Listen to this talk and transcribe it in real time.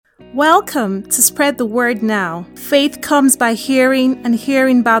Welcome to Spread the Word Now. Faith comes by hearing, and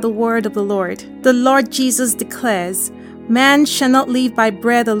hearing by the word of the Lord. The Lord Jesus declares, "Man shall not live by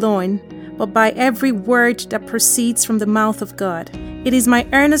bread alone, but by every word that proceeds from the mouth of God." It is my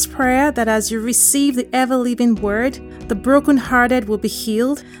earnest prayer that as you receive the ever-living word, the brokenhearted will be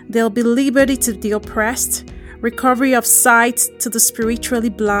healed, there will be liberty to the oppressed, recovery of sight to the spiritually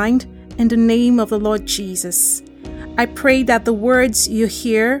blind, in the name of the Lord Jesus. I pray that the words you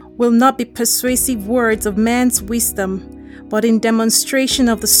hear will not be persuasive words of man's wisdom, but in demonstration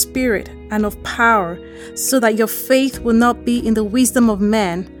of the Spirit and of power, so that your faith will not be in the wisdom of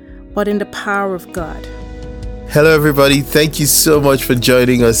man, but in the power of God. Hello everybody, thank you so much for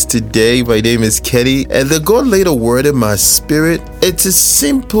joining us today. My name is Kenny, and the God laid a word in my spirit. It's a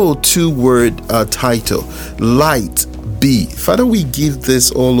simple two-word title, Light Be. Father, we give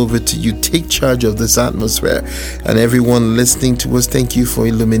this all over to you. Take charge of this atmosphere, and everyone listening to us, thank you for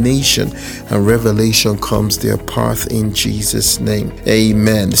illumination and revelation comes their path in Jesus' name.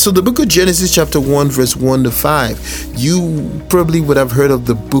 Amen. So the book of Genesis chapter 1 verse 1 to 5, you probably would have heard of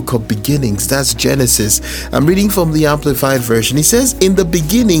the book of beginnings. That's Genesis. I'm reading from the Amplified Version. It says, "In the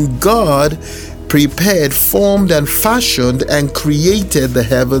beginning, God prepared, formed, and fashioned, and created the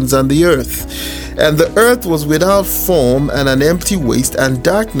heavens and the earth. And the earth was without form and an empty waste, and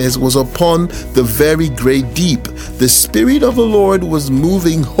darkness was upon the very great deep. The Spirit of the Lord was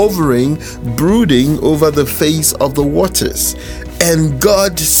moving, hovering, brooding over the face of the waters. And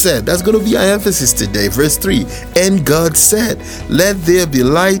God said," that's going to be our emphasis today, verse 3. "And God said, let there be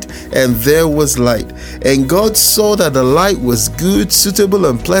light, and there was light. And God saw that the light was good, suitable,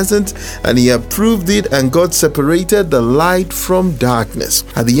 and pleasant, and He approved it, and God separated the light from darkness."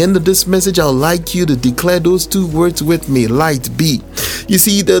 At the end of this message, I would like you to declare those two words with me, light be. You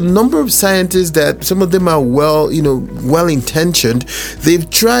see, the number of scientists that some of them are well-intentioned, they've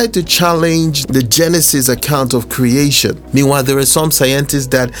tried to challenge the Genesis account of creation. Meanwhile, there are some scientists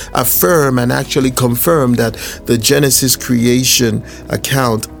that affirm and actually confirm that the Genesis creation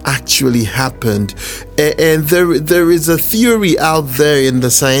account actually happened. And there is a theory out there in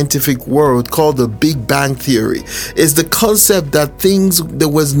the scientific world called the Big Bang Theory. It's the concept that there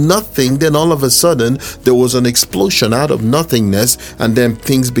was nothing, then all of a sudden there was an explosion out of nothingness, and then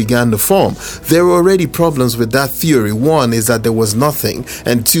things began to form. There were already problems with that theory. One is that there was nothing,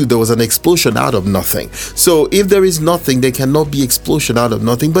 and two, there was an explosion out of nothing. So if there is nothing, there cannot be explosion out of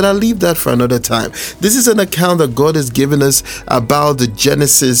nothing, but I'll leave that for another time. This is an account that God has given us about the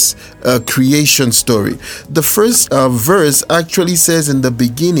Genesis creation story. The first verse actually says, "In the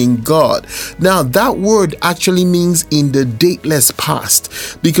beginning, God." Now, that word actually means in the dateless past,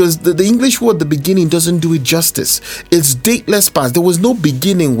 because the English word "the beginning" doesn't do it justice. It's dateless past. There was no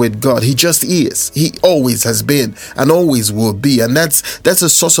beginning with God. He just is. He always has been and always will be, and that's a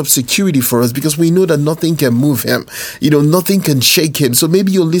source of security for us, because we know that nothing can move Him. Nothing can shake Him. So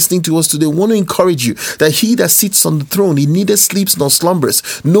maybe you're listening to us today. I want to encourage you that He that sits on the throne, He neither sleeps nor slumbers.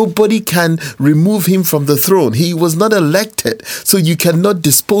 Nobody can remove Him from the throne. He was not elected, so you cannot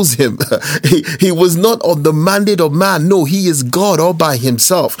dispose Him. He was not on the mandate of man. No, He is God all by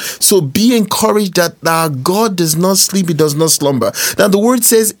Himself. So be encouraged that our God does not sleep, He does not slumber. Now the word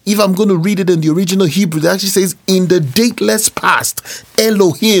says, if I'm going to read it in the original Hebrew, it actually says, "In the dateless past,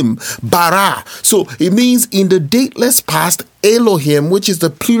 Elohim, bara." So it means in the dateless past, Elohim, which is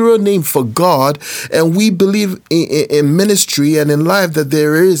the plural name for God, and we believe in ministry and in life that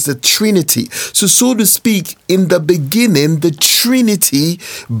there is the Trinity. So to speak, in the beginning, the Trinity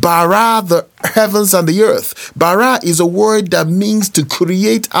bara the heavens and the earth. Bara is a word that means to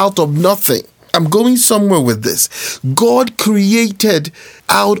create out of nothing. I'm going somewhere with this. God created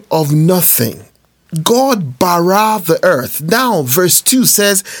out of nothing. God bara the earth. Now, verse 2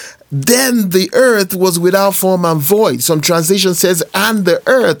 says, "Then the earth was without form and void." Some translation says, "And the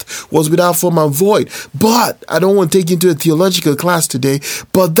earth was without form and void." But I don't want to take you into a theological class today,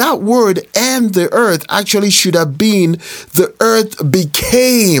 but that word "and the earth" actually should have been "the earth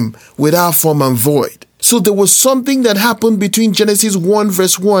became without form and void." So there was something that happened between Genesis 1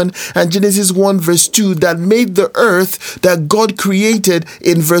 verse 1 and Genesis 1 verse 2 that made the earth that God created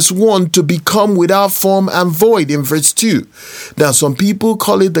in verse 1 to become without form and void in verse 2. Now, some people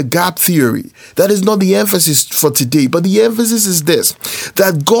call it the gap theory. That is not the emphasis for today, but the emphasis is this,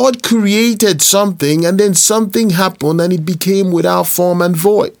 that God created something and then something happened and it became without form and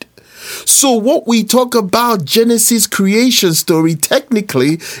void. So what we talk about Genesis creation story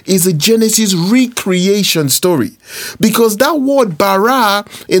technically is a Genesis recreation story. Because that word bara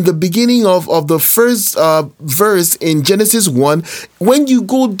in the beginning of the first verse in Genesis 1, when you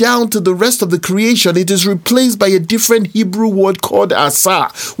go down to the rest of the creation, it is replaced by a different Hebrew word called asa,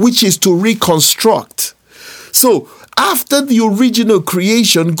 which is to reconstruct. So after the original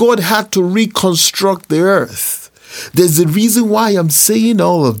creation, God had to reconstruct the earth. There's a reason why I'm saying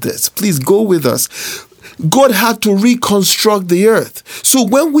all of this. Please go with us. God had to reconstruct the earth. So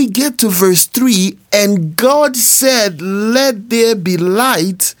when we get to verse 3, and God said, let there be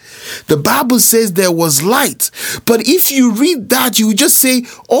light, the Bible says there was light. But if you read that, you just say,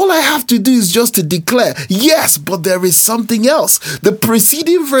 all I have to do is just to declare, yes, but there is something else. The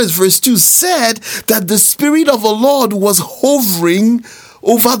preceding verse 2 said that the Spirit of the Lord was hovering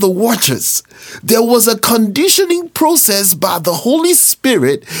over the waters. There was a conditioning process by the Holy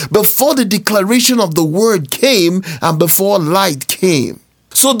Spirit before the declaration of the word came and before light came.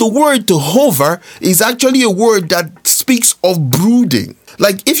 So the word to hover is actually a word that speaks of brooding.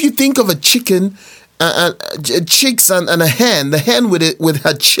 Like if you think of a chicken, chicks and a hen, the hen with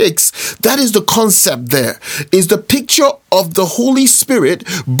her chicks, that is the concept there. Is the picture of the Holy Spirit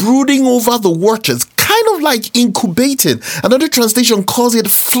brooding over the waters, kind of like incubating. Another translation calls it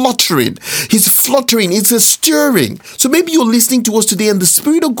fluttering. He's fluttering. It's a stirring. So maybe you're listening to us today and the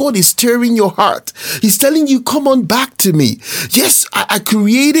Spirit of God is stirring your heart. He's telling you, come on back to me. Yes, I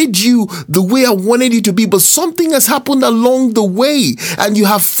created you the way I wanted you to be, but something has happened along the way and you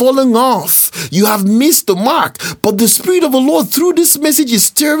have fallen off. You have missed the mark. But the Spirit of the Lord through this message is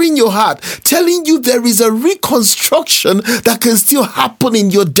stirring your heart, telling you there is a reconstruction that can still happen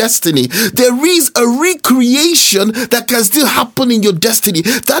in your destiny. There is a recreation that can still happen in your destiny.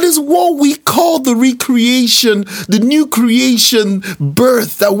 That is what we call the recreation, the new creation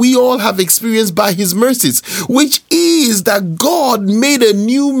birth that we all have experienced by His mercies, which is that God made a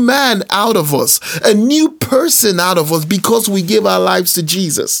new man out of us, a new person out of us because we gave our lives to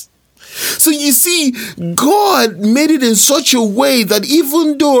Jesus. So you see, God made it in such a way that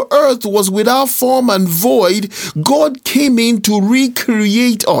even though earth was without form and void, God came in to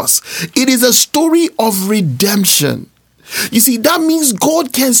recreate us. It is a story of redemption. You see, that means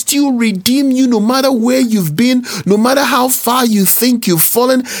God can still redeem you no matter where you've been, no matter how far you think you've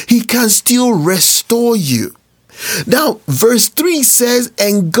fallen, He can still restore you. Now, verse 3 says,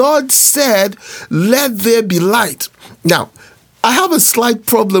 and God said, let there be light. Now, I have a slight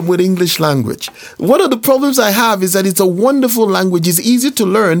problem with English language. One of the problems I have is that it's a wonderful language. It's easy to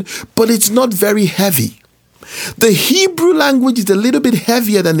learn, but it's not very heavy. The Hebrew language is a little bit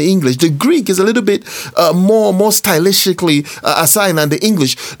heavier than the English. The Greek is a little bit more stylistically assigned than the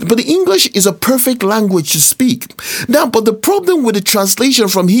English. But the English is a perfect language to speak. Now, but the problem with the translation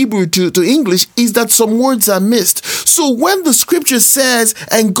from Hebrew to English is that some words are missed. So when the scripture says,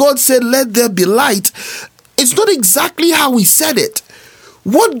 and God said, let there be light, it's not exactly how He said it.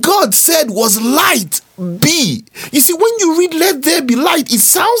 What God said was light be. You see, when you read let there be light, it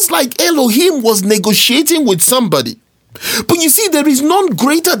sounds like Elohim was negotiating with somebody. But you see, there is none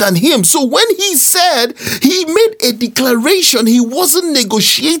greater than Him. So when He said, He made a declaration, He wasn't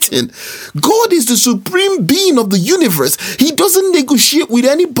negotiating. God is the supreme being of the universe. He doesn't negotiate with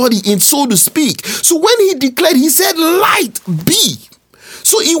anybody, in so to speak. So when He declared, He said, light be.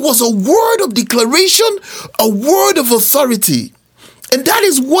 So it was a word of declaration, a word of authority. And that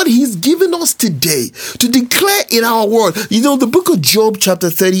is what He's given us today to declare in our world. You know, the book of Job, chapter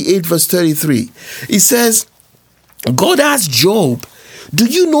 38, verse 33, it says, God asked Job, do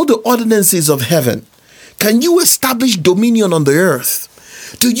you know the ordinances of heaven? Can you establish dominion on the earth?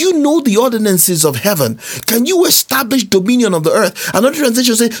 Do you know the ordinances of heaven? Can you establish dominion on the earth? Another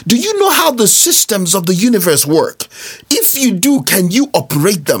translation says, do you know how the systems of the universe work? If you do, can you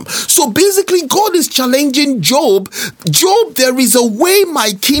operate them? So basically, God is challenging Job. Job, there is a way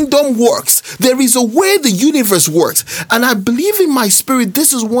my kingdom works. There is a way the universe works. And I believe in my spirit,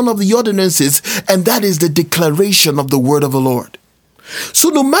 this is one of the ordinances, and that is the declaration of the word of the Lord. So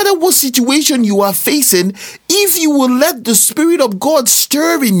no matter what situation you are facing, if you will let the Spirit of God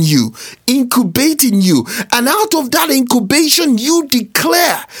stir in you, incubate in you, and out of that incubation you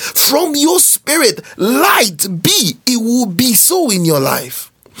declare from your spirit, light be, it will be so in your life.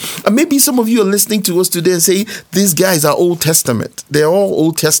 And maybe some of you are listening to us today and say, these guys are Old Testament. They're all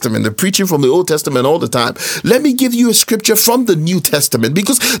Old Testament. They're preaching from the Old Testament all the time. Let me give you a scripture from the New Testament,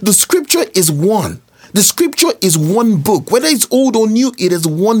 because the scripture is one. The scripture is one book. Whether it's old or new, it is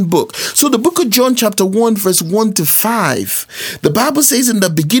one book. So the book of John chapter 1 verse 1 to 5, the Bible says in the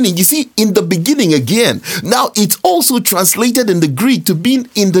beginning, you see, in the beginning again. Now it's also translated in the Greek to be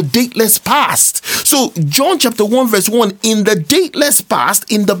in the dateless past. So John chapter 1 verse 1, in the dateless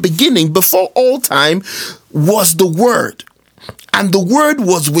past, in the beginning, before all time, was the Word. And the Word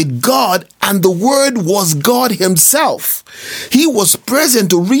was with God, and the Word was God himself. He was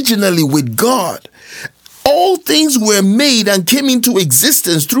present originally with God. All things were made and came into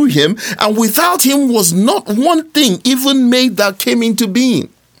existence through him, and without him was not one thing even made that came into being.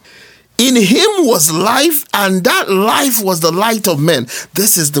 In him was life, and that life was the light of men.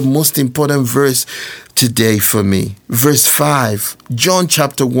 This is the most important verse today for me. Verse 5, John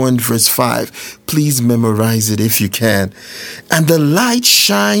chapter 1 verse 5. Please memorize it if you can. And the light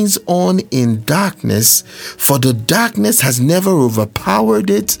shines on in darkness, for the darkness has never overpowered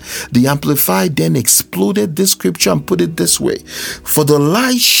it. The Amplified then exploded this scripture and put it this way. For the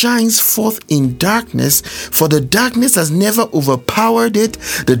light shines forth in darkness, for the darkness has never overpowered it.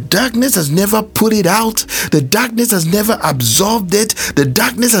 The darkness has never put it out. The darkness has never absorbed it. The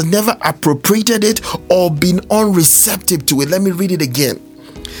darkness has never appropriated it or been unreceptive to it. Let me read it again.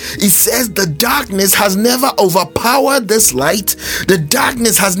 It says the darkness has never overpowered this light. The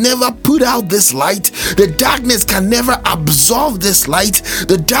darkness has never put out this light. The darkness can never absorb this light.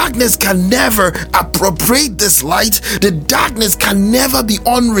 The darkness can never appropriate this light. The darkness can never be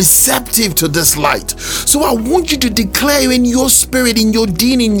unreceptive to this light. So I want you to declare in your spirit, in your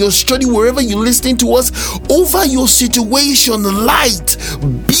deed, in your study, wherever you're listening to us, over your situation, light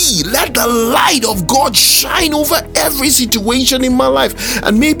be. Let the light of God shine over every situation in my life.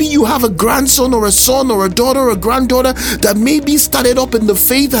 And maybe you have a grandson or a son or a daughter or a granddaughter that maybe started up in the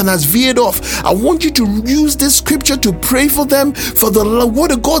faith and has veered off. I want you to use this scripture to pray for them. For the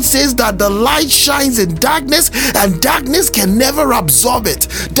word of God says that the light shines in darkness and darkness can never absorb it.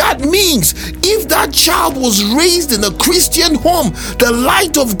 That means if that child was raised in a Christian home, the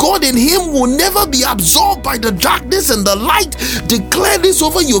light of God in him will never be absorbed by the darkness and the light. Declare this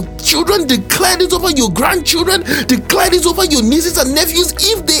over your children, declare this over your grandchildren, declare this over your nieces and nephews.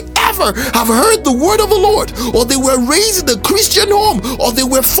 If they ever have heard the word of the Lord, or they were raised in a Christian home, or they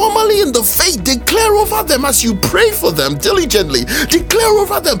were formerly in the faith, declare over them as you pray for them diligently. Declare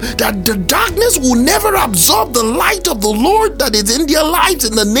over them that the darkness will never absorb the light of the Lord that is in their lives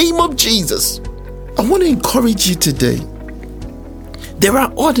in the name of Jesus. I want to encourage you today. There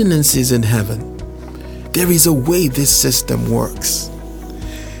are ordinances in heaven. There is a way this system works.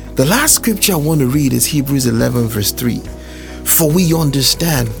 The last scripture I want to read is Hebrews 11 verse 3. For we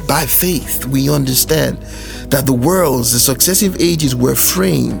understand, by faith, we understand that the worlds, the successive ages were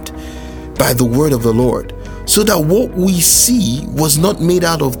framed by the word of the Lord, so that what we see was not made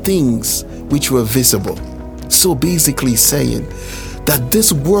out of things which were visible. So basically saying that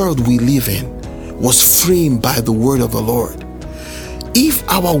this world we live in was framed by the word of the Lord. If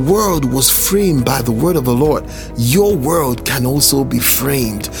our world was framed by the word of the Lord, your world can also be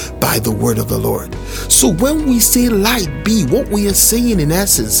framed by the word of the Lord. So when we say light be, what we are saying in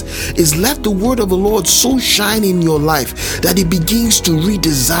essence is let the word of the Lord so shine in your life that it begins to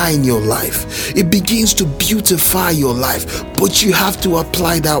redesign your life. It begins to beautify your life, but you have to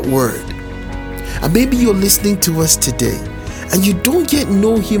apply that word. And maybe you're listening to us today and you don't yet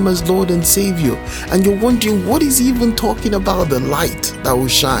know him as Lord and Savior, and you're wondering what is he even talking about, the light that will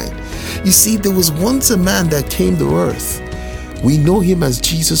shine. You see, there was once a man that came to earth. We know him as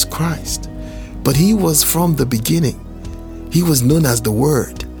Jesus Christ, but he was from the beginning. He was known as the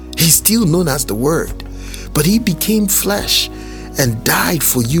Word. He's still known as the Word, but he became flesh and died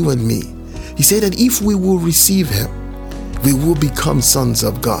for you and me. He said that if we will receive him, we will become sons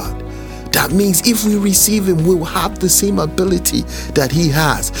of God. That means if we receive him, we'll have the same ability that he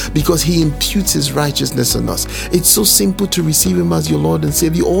has, because he imputes his righteousness on us. It's so simple to receive him as your Lord and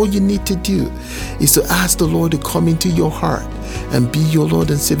Savior. All you need to do is to ask the Lord to come into your heart and be your Lord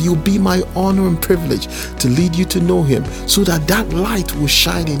and Savior. It will be my honor and privilege to lead you to know him, so that that light will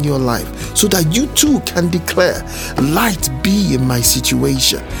shine in your life, so that you too can declare, light be in my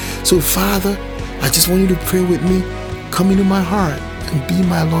situation. So Father, I just want you to pray with me. Come into my heart and be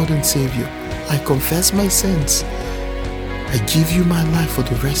my Lord and Savior. I confess my sins. I give you my life for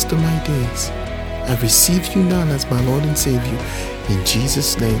the rest of my days. I receive you now as my Lord and Savior. In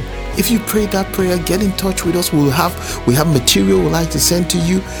Jesus' name. If you prayed that prayer, get in touch with us. We have material we'd like to send to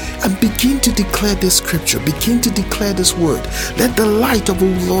you, and begin to declare this scripture. Begin to declare this word. Let the light of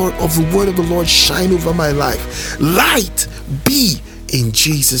the Lord, of the word of the Lord, shine over my life. Light be in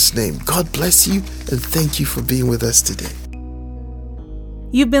Jesus' name. God bless you, and thank you for being with us today.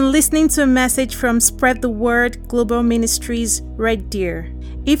 You've been listening to a message from Spread the Word Global Ministries, Red Deer.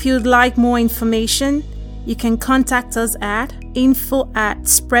 If you'd like more information, you can contact us at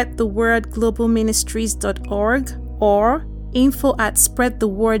info@spreadthewordglobalministries.org or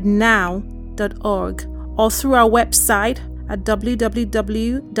info@spreadthewordnow.org or through our website at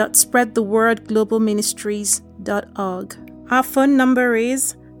www.spreadthewordglobalministries.org. Our phone number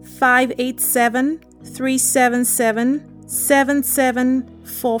is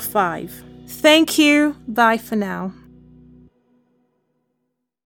 587-377-7745. Thank you. Bye for now.